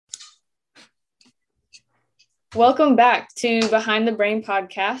Welcome back to Behind the Brain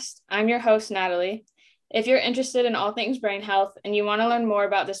podcast. I'm your host, Natalie. If you're interested in all things brain health and you want to learn more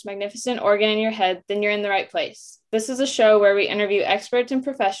about this magnificent organ in your head, then you're in the right place. This is a show where we interview experts and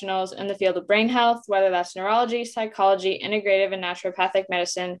professionals in the field of brain health, whether that's neurology, psychology, integrative and naturopathic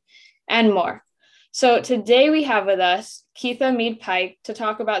medicine, and more. So today we have with us Ketha Mead-Pike to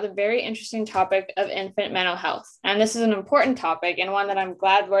talk about the very interesting topic of infant mental health. And this is an important topic and one that I'm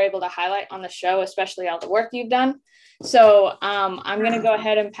glad we're able to highlight on the show, especially all the work you've done. So I'm going to go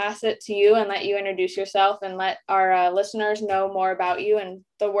ahead and pass it to you and let you introduce yourself and let our listeners know more about you and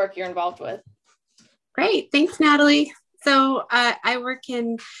the work you're involved with. Great. Thanks, Natalie. So I work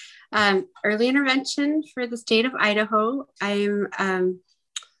in early intervention for the state of Idaho. I'm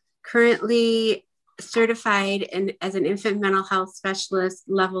currently certified as an infant mental health specialist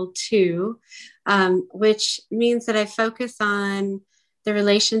level 2, which means that I focus on the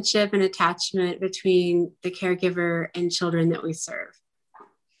relationship and attachment between the caregiver and children that we serve.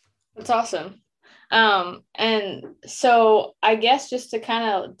 That's awesome. And so I guess just to kind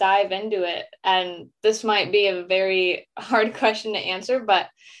of dive into it, and this might be a very hard question to answer, but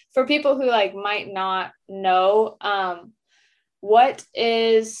for people who might not know, what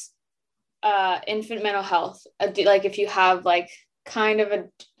is infant mental health? If you have kind of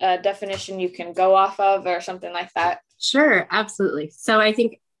a definition you can go off of or something like that. Sure, absolutely. So I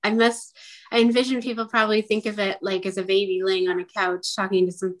think I envision people probably think of it like as a baby laying on a couch talking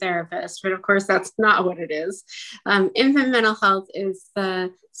to some therapist, but of course that's not what it is. Infant mental health is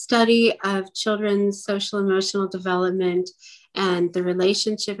the study of children's social emotional development and the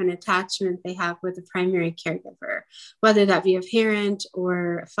relationship and attachment they have with the primary caregiver, whether that be a parent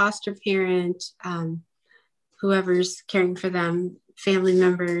or a foster parent, whoever's caring for them, family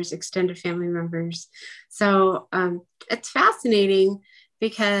members, extended family members. So it's fascinating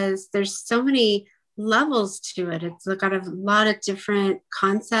because there's so many levels to it. It's got a lot of different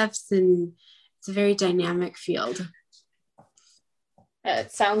concepts and it's a very dynamic field.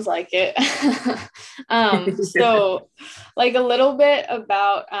 It sounds like it. So a little bit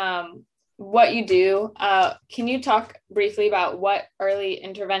about what you do. Can you talk briefly about what early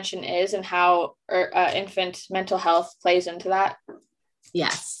intervention is and how infant mental health plays into that?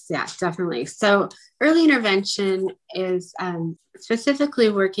 Yes, definitely. So early intervention is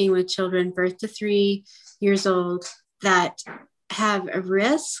specifically working with children birth to 3 years old that have a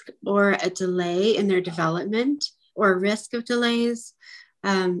risk or a delay in their development or a risk of delays,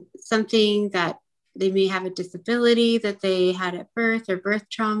 something that they may have a disability that they had at birth or birth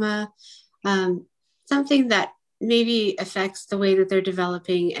trauma, something that maybe affects the way that they're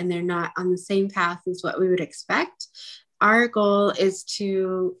developing and they're not on the same path as what we would expect. Our goal is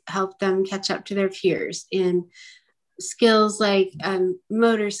to help them catch up to their peers in skills like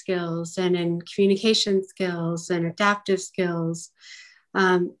motor skills and in communication skills and adaptive skills.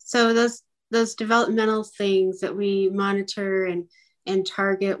 So those developmental things that we monitor and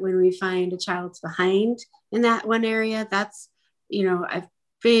target when we find a child's behind in that one area, that's, a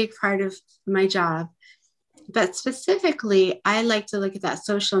big part of my job. But specifically, I like to look at that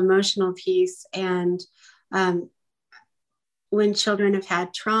social emotional piece and when children have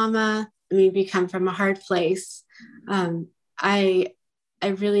had trauma, maybe come from a hard place, I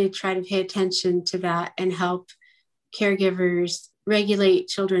really try to pay attention to that and help caregivers regulate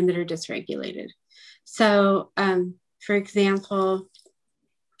children that are dysregulated. So, for example,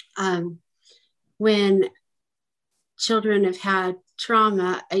 when children have had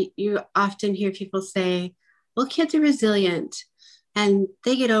trauma, you often hear people say, well, kids are resilient and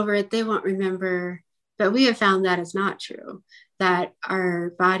they get over it, they won't remember. But we have found that is not true, that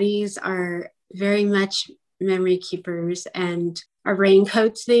our bodies are very much memory keepers and our brain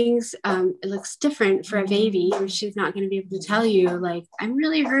codes things. It looks different for a baby. She's not going to be able to tell you I'm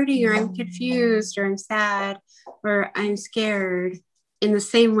really hurting or I'm confused or I'm sad or I'm scared in the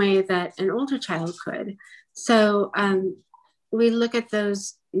same way that an older child could. So we look at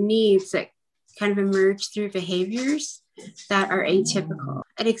those needs that kind of emerge through behaviors that are atypical.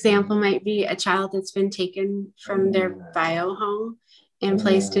 An example might be a child that's been taken from their bio home and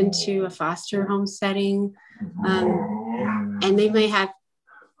placed into a foster home setting. And they may have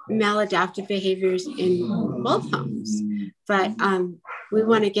maladaptive behaviors in both homes, but we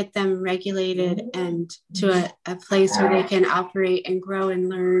want to get them regulated and to a place where they can operate and grow and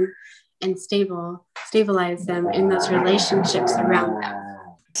learn and stabilize them in those relationships around them.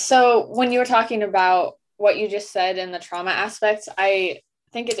 So when you were talking about what you just said in the trauma aspects, I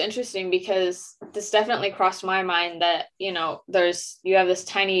think it's interesting because this definitely crossed my mind that, you have this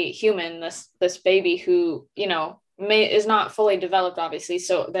tiny human, this baby who, is not fully developed, obviously,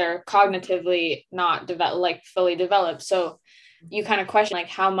 so they're cognitively not fully developed, so you kind of question like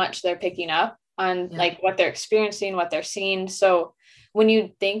how much they're picking up on like what they're experiencing, what they're seeing. So when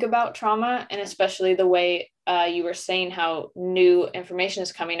you think about trauma, and especially the way you were saying how new information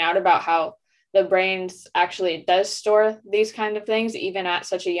is coming out about how the brains actually does store these kind of things even at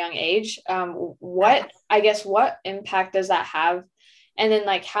such a young age, what impact does that have? And then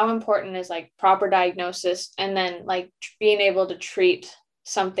like how important is like proper diagnosis, and then like being able to treat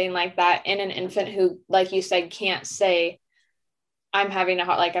something like that in an infant who, like you said, can't say I'm having a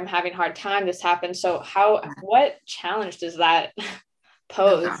hard time, this happened. So what challenge does that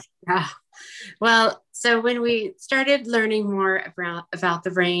pose? Oh, yeah. Well, so when we started learning more about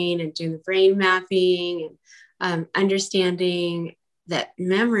the brain and doing the brain mapping and understanding that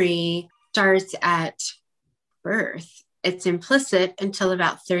memory starts at birth, it's implicit until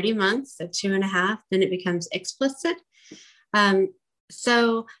about 30 months, so 2.5, then it becomes explicit.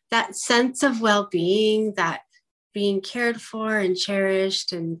 So that sense of well-being, that being cared for and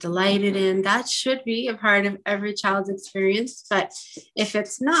cherished and delighted in, that should be a part of every child's experience. But if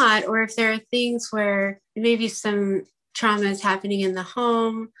it's not, or if there are things where maybe some trauma is happening in the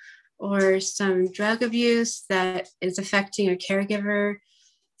home or some drug abuse that is affecting a caregiver,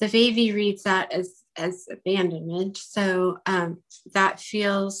 the baby reads that as abandonment. So that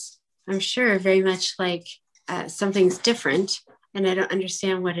feels, I'm sure, very much like something's different and I don't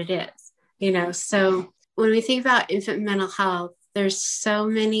understand what it is, So when we think about infant mental health, there's so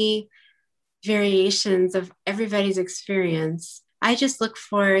many variations of everybody's experience. I just look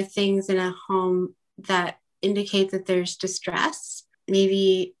for things in a home that indicate that there's distress,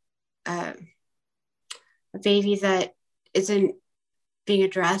 maybe a baby that isn't being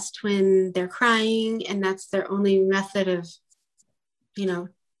addressed when they're crying, and that's their only method of,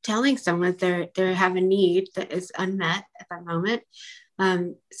 telling someone they have a need that is unmet at that moment.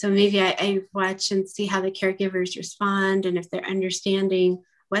 So maybe I watch and see how the caregivers respond, and if they're understanding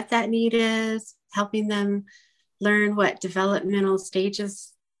what that need is, helping them learn what developmental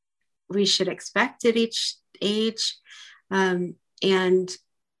stages we should expect at each age, and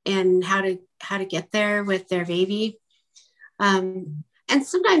how to get there with their baby. And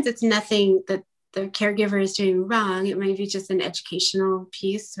sometimes it's nothing that the caregiver is doing wrong. It might be just an educational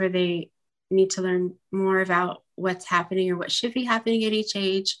piece where they need to learn more about what's happening or what should be happening at each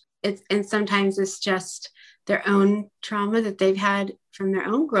age. And sometimes it's just their own trauma that they've had from their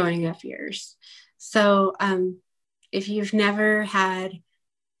own growing up years. So if you've never had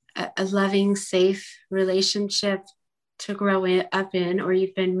a loving, safe relationship to grow up in, or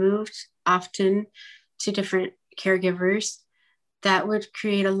you've been moved often to different caregivers, that would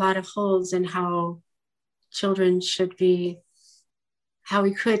create a lot of holes in how children should be, how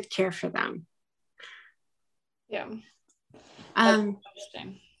we could care for them. Yeah.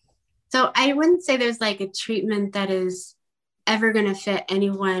 Interesting. So I wouldn't say there's like a treatment that is ever going to fit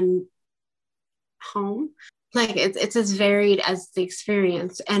anyone home. Like it's as varied as the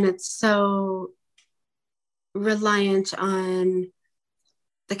experience, and it's so reliant on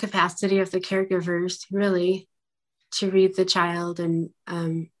the capacity of the caregivers really to read the child and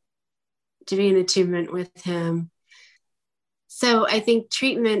to be in attunement with him. So I think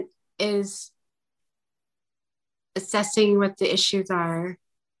treatment is assessing what the issues are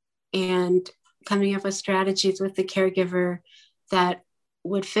and coming up with strategies with the caregiver that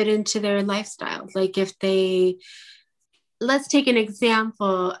would fit into their lifestyle. Like let's take an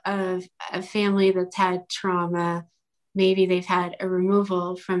example of a family that's had trauma. Maybe they've had a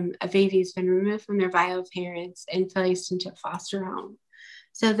baby's been removed from their bio parents and placed into a foster home.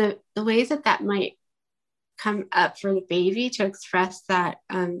 So the ways that might come up for the baby to express that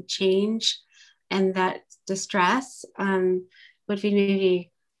change and that distress would be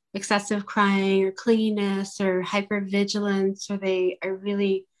maybe excessive crying or clinginess or hypervigilance, or they are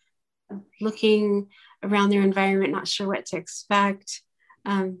really looking around their environment, not sure what to expect.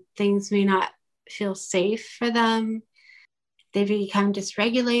 Things may not feel safe for them. They become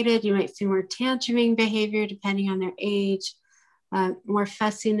dysregulated. You might see more tantruming behavior depending on their age, more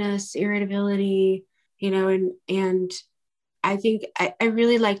fussiness, irritability, and I think I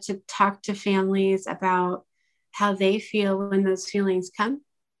really like to talk to families about how they feel when those feelings come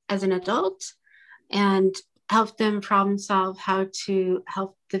as an adult, and help them problem solve how to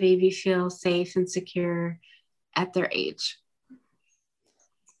help the baby feel safe and secure at their age.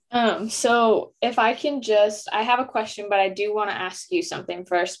 So if I have a question, but I do want to ask you something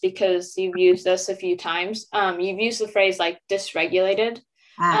first, because you've used this a few times. You've used the phrase like dysregulated.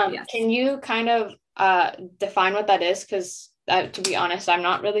 Yes. Can you kind of define what that is? Because to be honest, I'm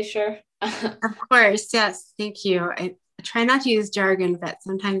not really sure. Of course, yes. Thank you. I try not to use jargon, but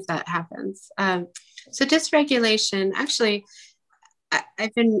sometimes that happens. So dysregulation, actually,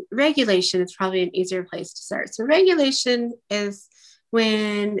 I've been regulation is probably an easier place to start. So regulation is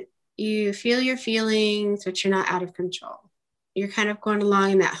when you feel your feelings, but you're not out of control. You're kind of going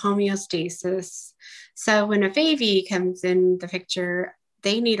along in that homeostasis. So when a baby comes in the picture,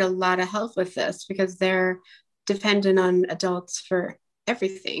 they need a lot of help with this because they're dependent on adults for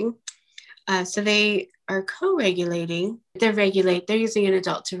everything. So they are co-regulating. They're using an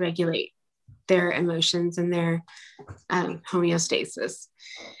adult to regulate their emotions and their homeostasis.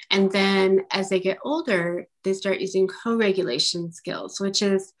 And then as they get older, they start using co-regulation skills, which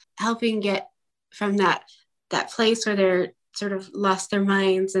is helping get from that place where they're sort of lost their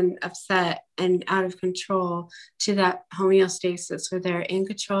minds and upset and out of control to that homeostasis where they're in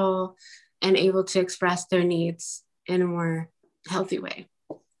control and able to express their needs in a more healthy way.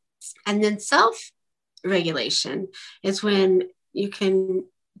 And then self-regulation is when you can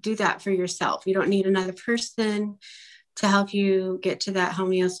do that for yourself. You don't need another person to help you get to that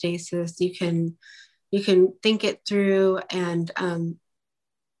homeostasis. You can think it through and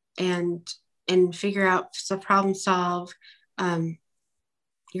figure out, so problem solve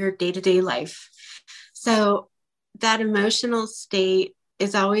your day-to-day life. So that emotional state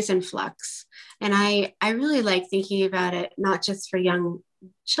is always in flux. And I really like thinking about it, not just for young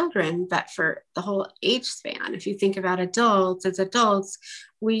children, but for the whole age span. If you think about adults, as adults,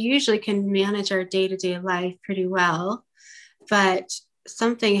 we usually can manage our day-to-day life pretty well, but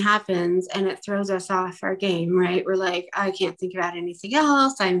something happens and it throws us off our game, right? We're like, I can't think about anything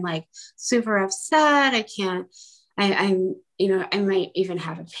else. I'm like super upset. I'm I might even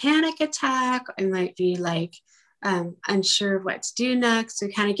have a panic attack. I might be like unsure of what to do next.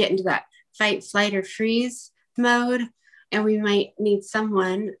 We kind of get into that fight, flight, or freeze mode. And we might need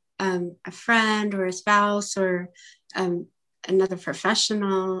someone, a friend or a spouse or another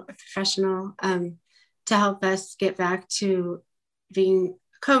professional to help us get back to being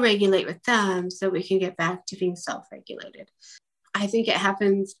co-regulate with them so we can get back to being self-regulated. I think it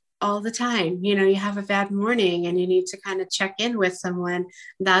happens all the time. You have a bad morning and you need to kind of check in with someone.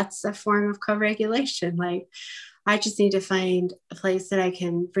 That's a form of co-regulation. Like, I just need to find a place that I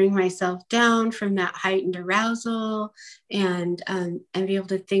can bring myself down from that heightened arousal and be able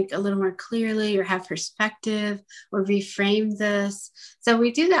to think a little more clearly or have perspective or reframe this. So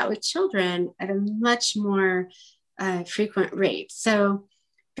we do that with children at a much more frequent rate. So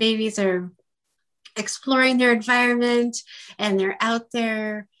babies are exploring their environment and they're out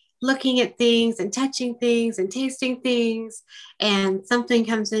there looking at things and touching things and tasting things, and something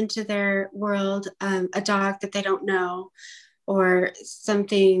comes into their world, a dog that they don't know or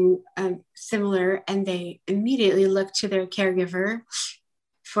something similar, and they immediately look to their caregiver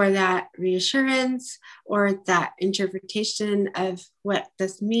for that reassurance or that interpretation of what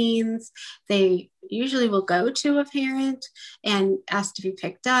this means. They usually will go to a parent and ask to be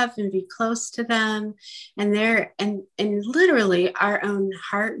picked up and be close to them. And literally our own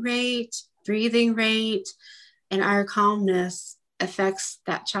heart rate, breathing rate, and our calmness affects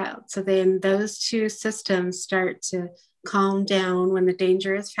that child. So then those two systems start to calm down when the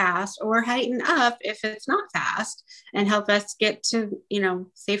danger is fast, or heighten up if it's not fast, and help us get to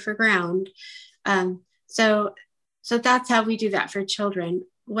safer ground. So that's how we do that for children,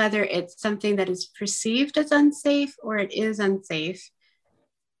 whether it's something that is perceived as unsafe or it is unsafe.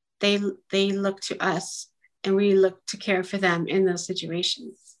 They look to us and we look to care for them in those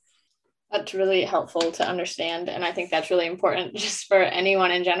situations. That's really helpful to understand. And I think that's really important just for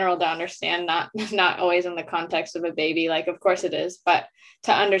anyone in general to understand, not always in the context of a baby. Like, of course it is, but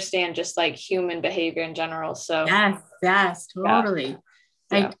to understand just like human behavior in general. So yes, totally.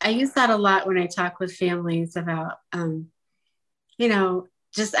 Yeah. I use that a lot when I talk with families about,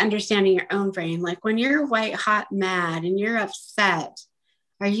 just understanding your own brain. Like when you're white hot mad and you're upset,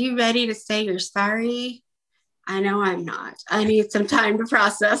 are you ready to say you're sorry? I know I'm not. I need some time to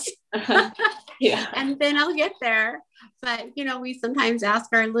process. Yeah. And then I'll get there. But, we sometimes ask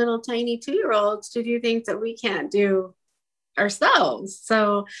our little tiny 2-year-olds to do things that we can't do ourselves.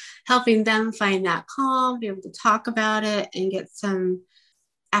 So helping them find that calm, be able to talk about it and get some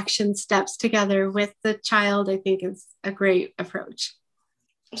action steps together with the child, I think is a great approach.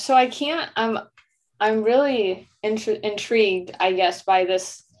 So I'm really intrigued, I guess, by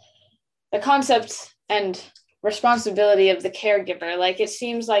the concept and responsibility of the caregiver. Like, it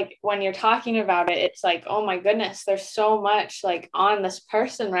seems like when you're talking about it, it's like, oh my goodness, there's so much like on this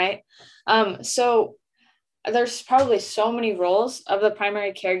person, right? So there's probably so many roles of the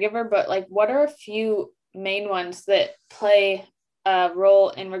primary caregiver, but like, what are a few main ones that play role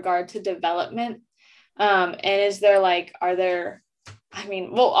in regard to development? And is there like,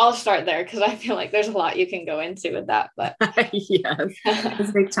 well, I'll start there because I feel like there's a lot you can go into with that, but Yes, it's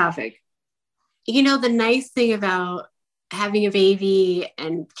a big topic. The nice thing about having a baby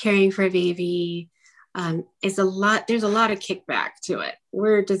and caring for a baby there's a lot of kickback to it.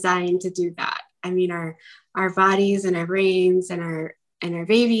 We're designed to do that. I mean, our bodies and our brains and our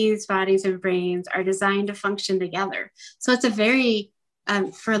babies' bodies and brains are designed to function together. So it's a very,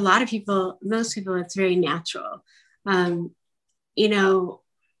 for a lot of people, most people, it's very natural. Um,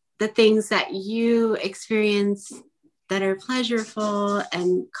 the things that you experience that are pleasurable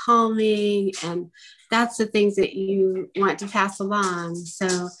and calming, and that's the things that you want to pass along.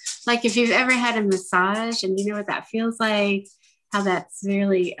 So like if you've ever had a massage and you know what that feels like, how that's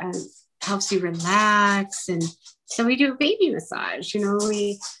really helps you relax. And so we do a baby massage,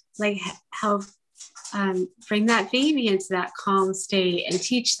 we like help bring that baby into that calm state and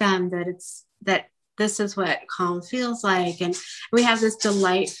teach them that this is what calm feels like. And we have this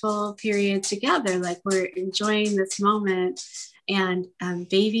delightful period together, like we're enjoying this moment. And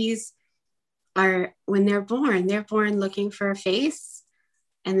babies are, when they're born looking for a face,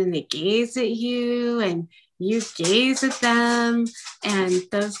 and then they gaze at you and you gaze at them. And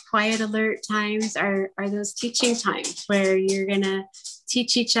those quiet alert times are those teaching times where you're going to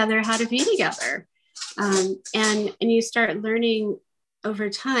teach each other how to be together. And you start learning over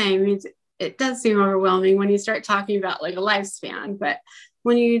time. It does seem overwhelming when you start talking about like a lifespan, but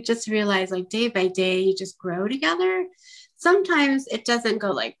when you just realize like day by day, you just grow together. Sometimes it doesn't go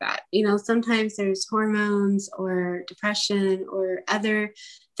like that. Sometimes there's hormones or depression or other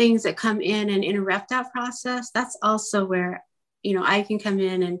things that come in and interrupt that process. That's also where, I can come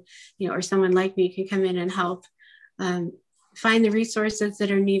in and, or someone like me can come in and help find the resources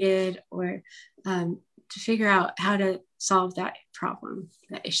that are needed, or to figure out how to solve that problem,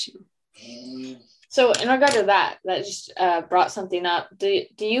 that issue. So in regard to that just brought something up. Do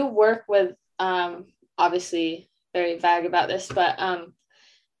you work with, obviously very vague about this, but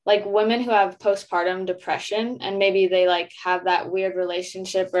like women who have postpartum depression and maybe they like have that weird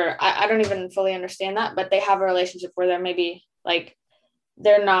relationship, or I don't even fully understand that, but they have a relationship where they're maybe like,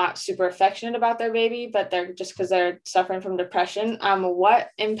 they're not super affectionate about their baby, but they're just because they're suffering from depression. What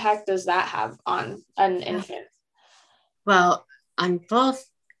impact does that have on an infant? Well, on both,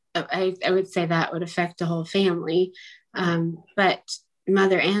 I would say that would affect the whole family. But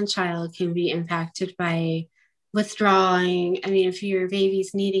mother and child can be impacted by withdrawing. I mean, if your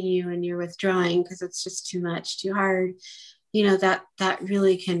baby's needing you and you're withdrawing because it's just too much, too hard, that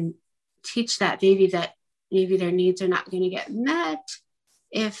really can teach that baby that maybe their needs are not going to get met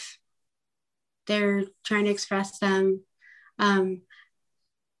if they're trying to express them.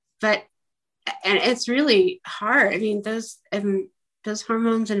 But it's really hard. I mean, those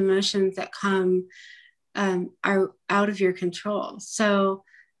hormones and emotions that come are out of your control. So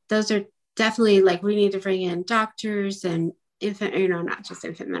those are definitely like, we need to bring in doctors and infant, not just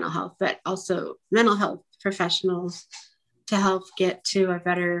infant mental health, but also mental health professionals to help get to a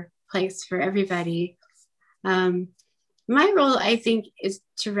better place for everybody. My role, I think, is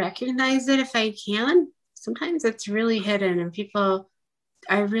to recognize it if I can. Sometimes it's really hidden and people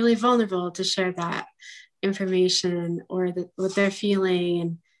are really vulnerable to share that information or what they're feeling.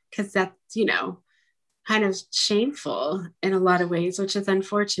 And because that's, kind of shameful in a lot of ways, which is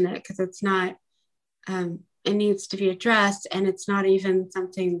unfortunate because it's not, it needs to be addressed. And it's not even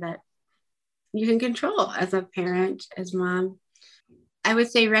something that you can control as a parent, as mom. I would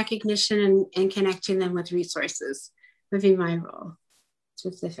say recognition and connecting them with resources would be my role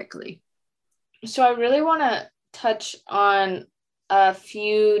specifically. So I really want to touch on a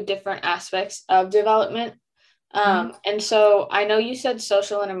few different aspects of development. And so I know you said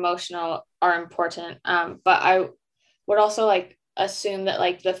social and emotional are important, but I would also like assume that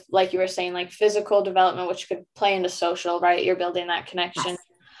like you were saying, like physical development, which could play into social, right? You're building that connection. Yes.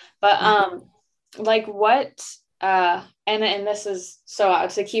 But like what and this is so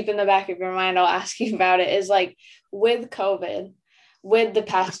to keep in the back of your mind, I'll ask you about it, is like with COVID, with the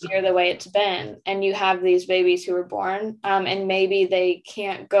past year, the way it's been, and you have these babies who are born and maybe they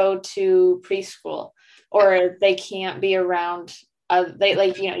can't go to preschool, or they can't be around, they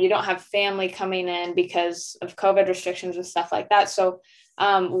like, you don't have family coming in because of COVID restrictions and stuff like that. So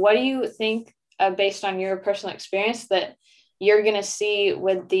what do you think, based on your personal experience, that you're going to see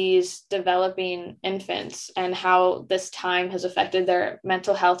with these developing infants and how this time has affected their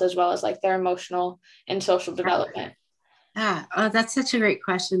mental health as well as like their emotional and social development? Oh, that's such a great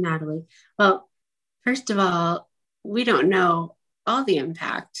question, Natalie. Well, first of all, we don't know all the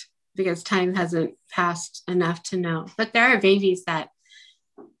impact because time hasn't passed enough to know. But there are babies that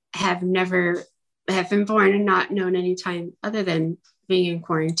have been born and not known any time other than being in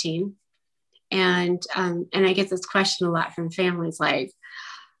quarantine. And I get this question a lot from families like,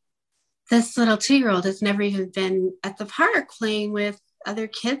 this little 2-year-old has never even been at the park playing with other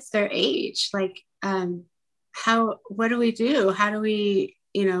kids their age. Like, what do we do? How do we,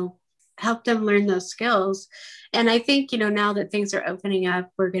 help them learn those skills? And I think, now that things are opening up,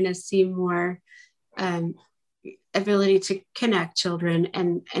 we're going to see more ability to connect children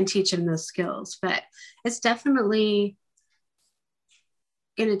and teach them those skills. But it's definitely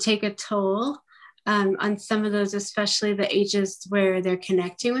going to take a toll on some of those, especially the ages where they're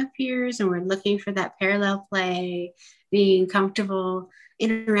connecting with peers and we're looking for that parallel play, being comfortable,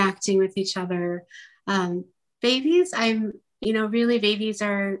 interacting with each other. Babies, babies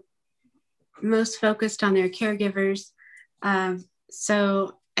are most focused on their caregivers.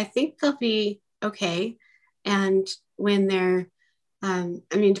 So I think they'll be okay. And when they're,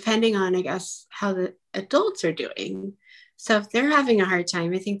 depending on, I guess, how the adults are doing. So if they're having a hard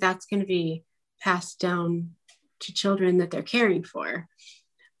time, I think that's going to be passed down to children that they're caring for.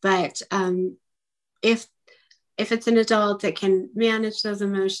 But if it's an adult that can manage those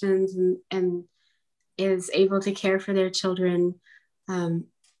emotions and is able to care for their children,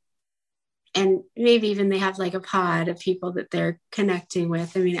 and maybe even they have like a pod of people that they're connecting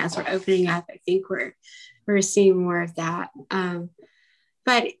with. I mean, as we're opening up, I think we're seeing more of that.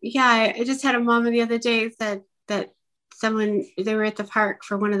 But yeah, I just had a mama the other day said that they were at the park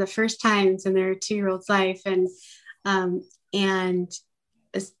for one of the first times in their 2-year-old's life, and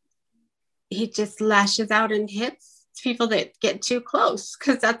he just lashes out and hits people that get too close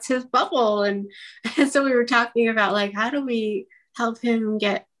because that's his bubble. And so we were talking about like, how do we help him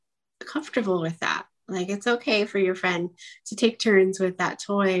get comfortable with that? Like, it's okay for your friend to take turns with that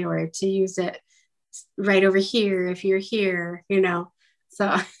toy or to use it right over here if you're here,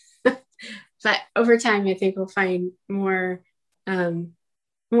 so but over time I think we'll find more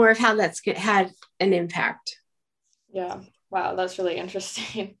of how that's had an impact. Yeah, wow, that's really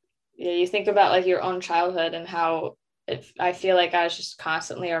interesting. Yeah, you think about like your own childhood and how I feel like I was just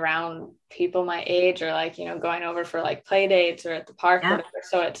constantly around people my age or like, going over for like play dates or at the park, Yeah. whatever.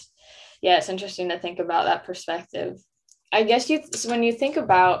 So it's interesting to think about that perspective. I guess when you think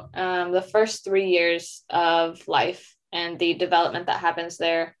about the first 3 years of life and the development that happens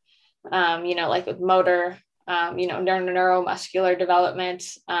there, like with motor, neuromuscular development,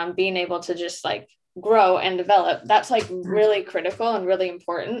 being able to just like grow and develop, that's like really critical and really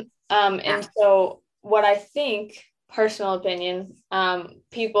important. And so what I think, personal opinion,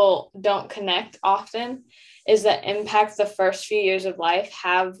 people don't connect often is the impact the first few years of life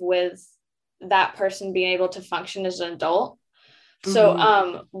have with that person being able to function as an adult.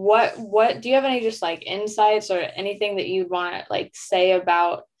 So what do you have any just like insights or anything that you'd want to like say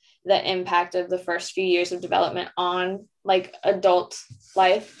about the impact of the first few years of development on like adult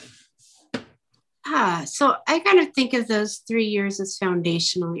life? So I kind of think of those 3 years as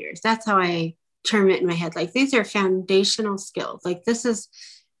foundational years. That's how I term it in my head. Like, these are foundational skills. Like, this is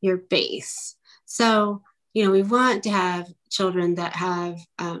your base. So, we want to have children that have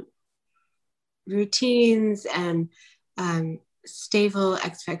routines and stable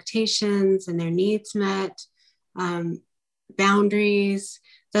expectations and their needs met, boundaries,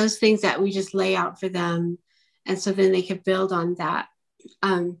 those things that we just lay out for them. And so then they can build on that.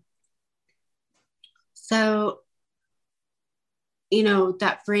 So,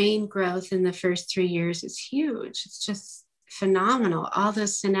 that brain growth in the first 3 years is huge. It's just phenomenal. All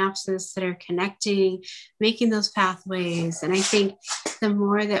those synapses that are connecting, making those pathways. And I think the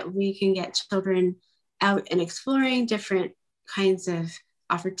more that we can get children out and exploring different kinds of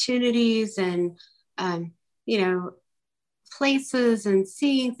opportunities and, places and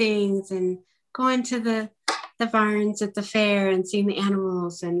seeing things and going to the barns at the fair and seeing the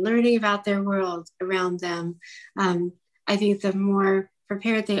animals and learning about their world around them. I think the more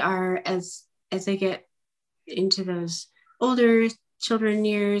prepared they are as they get into those older children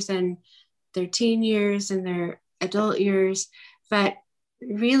years and their teen years and their adult years. But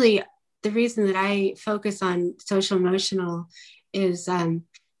really, the reason that I focus on social emotional is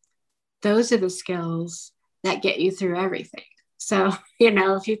those are the skills that get you through everything. So,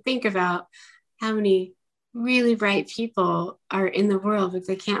 if you think about how many really bright people are in the world, but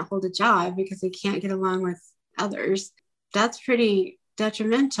they can't hold a job because they can't get along with others, that's pretty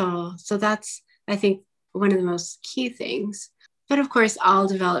detrimental. So that's, I think, one of the most key things. But of course, all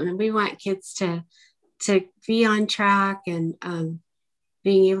development, we want kids to be on track and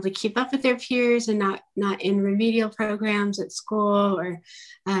being able to keep up with their peers and not in remedial programs at school or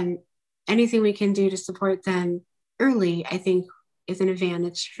anything we can do to support them early, I think is an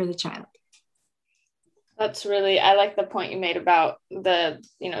advantage for the child. That's really, I like the point you made about the,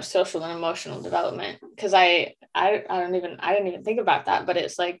 social and emotional development, because I didn't even think about that, but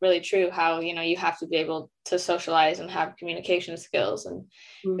it's like really true how, you have to be able to socialize and have communication skills and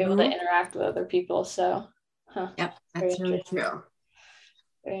be able to interact with other people. So, yep, that's really true.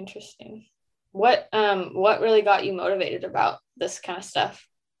 Very interesting. What really got you motivated about this kind of stuff?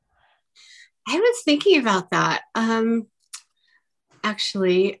 I was thinking about that.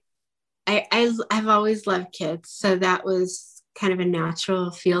 Actually, I've always loved kids, so that was kind of a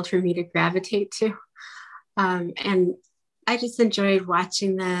natural field for me to gravitate to. And I just enjoyed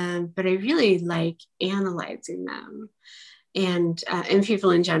watching them, but I really like analyzing them. And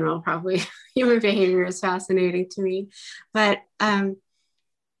people in general, probably human behavior is fascinating to me. But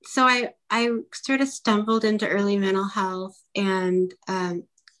so I sort of stumbled into early mental health, and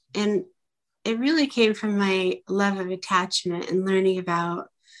it really came from my love of attachment and learning about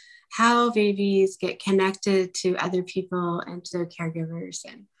how babies get connected to other people and to their caregivers.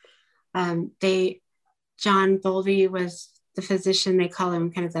 And John Bowlby was the physician, they call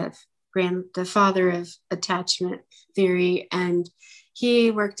him kind of the father of attachment theory. And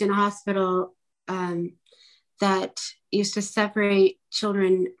he worked in a hospital that used to separate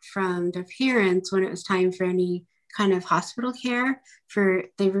children from their parents when it was time for any kind of hospital care.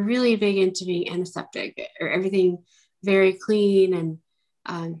 They were really big into being antiseptic, or everything very clean,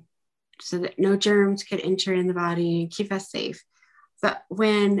 and so that no germs could enter in the body and keep us safe. But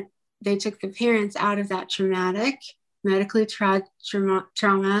when they took the parents out of that traumatic, medically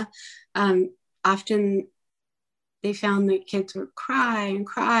trauma, often they found that kids would cry and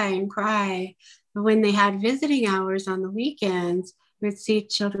cry and cry. But when they had visiting hours on the weekends, we would see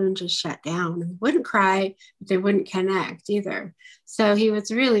children just shut down and wouldn't cry, but they wouldn't connect either. So he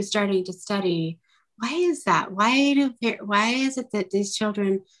was really starting to study, why is that? Why is it that these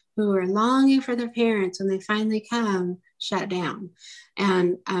children who are longing for their parents, when they finally come, shut down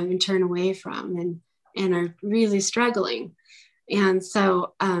and turn away from and are really struggling? And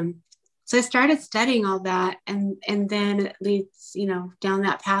so I started studying all that, and then it leads, down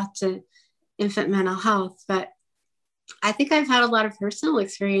that path to infant mental health. But I think I've had a lot of personal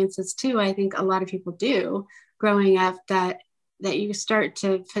experiences too. I think a lot of people do growing up that you start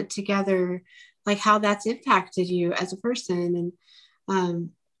to put together like how that's impacted you as a person,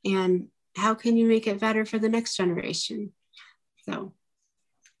 and how can you make it better for the next generation. So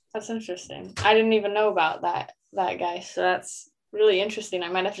that's interesting. I didn't even know about that guy. So that's really interesting. I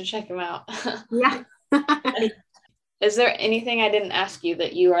might have to check him out. Yeah. Is there anything I didn't ask you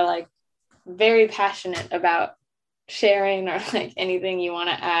that you are like very passionate about sharing, or like anything you want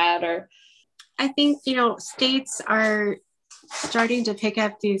to add? Or I think, states are starting to pick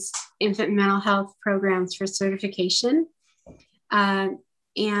up these infant mental health programs for certification.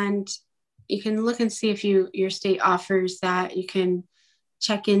 And you can look and see if your state offers that. You can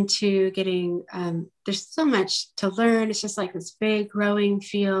check into getting, there's so much to learn. It's just like this big growing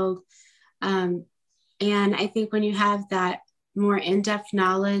field. And I think when you have that more in-depth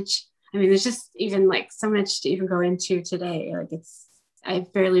knowledge, there's just even like so much to even go into today. Like I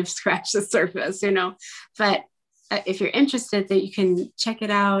barely scratched the surface, but if you're interested, that you can check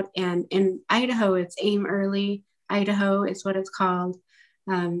it out. And in Idaho, it's Aim Early Idaho is what it's called.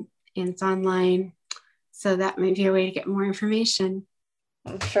 And it's online. So that might be a way to get more information.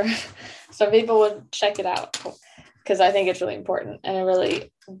 I'm sure some people would check it out, because I think it's really important and a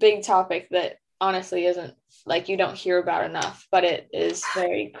really big topic that honestly isn't like you don't hear about enough, but it is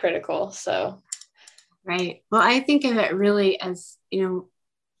very critical. So right. Well, I think of it really as, when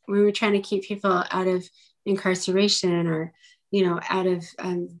we're trying to keep people out of incarceration or, out of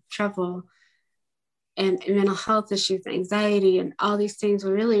trouble, and mental health issues, anxiety, and all these things,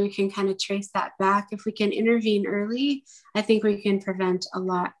 we can kind of trace that back. If we can intervene early, I think we can prevent a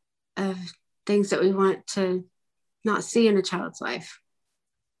lot of things that we want to not see in a child's life.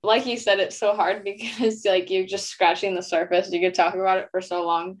 Like you said, it's so hard because like you're just scratching the surface. You could talk about it for so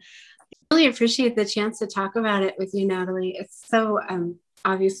long. I really appreciate the chance to talk about it with you, Natalie. It's so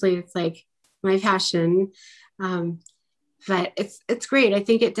obviously it's like my passion. But it's great. I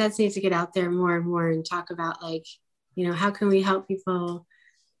think it does need to get out there more and more and talk about like, how can we help people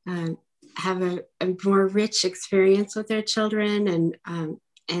have a more rich experience with their children,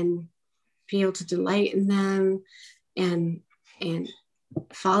 and be able to delight in them and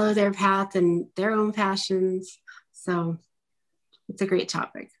follow their path and their own passions. So it's a great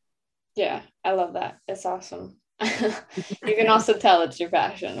topic. Yeah, I love that. It's awesome. You can also tell it's your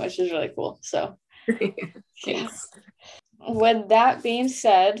passion, which is really cool. So, yeah. With that being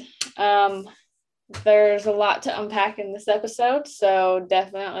said, there's a lot to unpack in this episode. So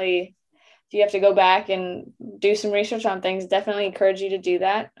definitely, if you have to go back and do some research on things, definitely encourage you to do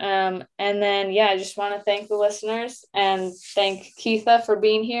that. And then, I just want to thank the listeners and thank Ketha for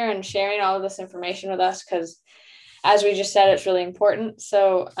being here and sharing all of this information with us, because as we just said, it's really important.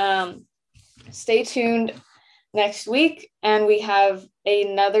 So stay tuned next week. And we have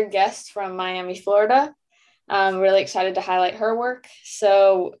another guest from Miami, Florida. I'm really excited to highlight her work.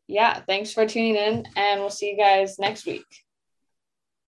 So thanks for tuning in, and we'll see you guys next week.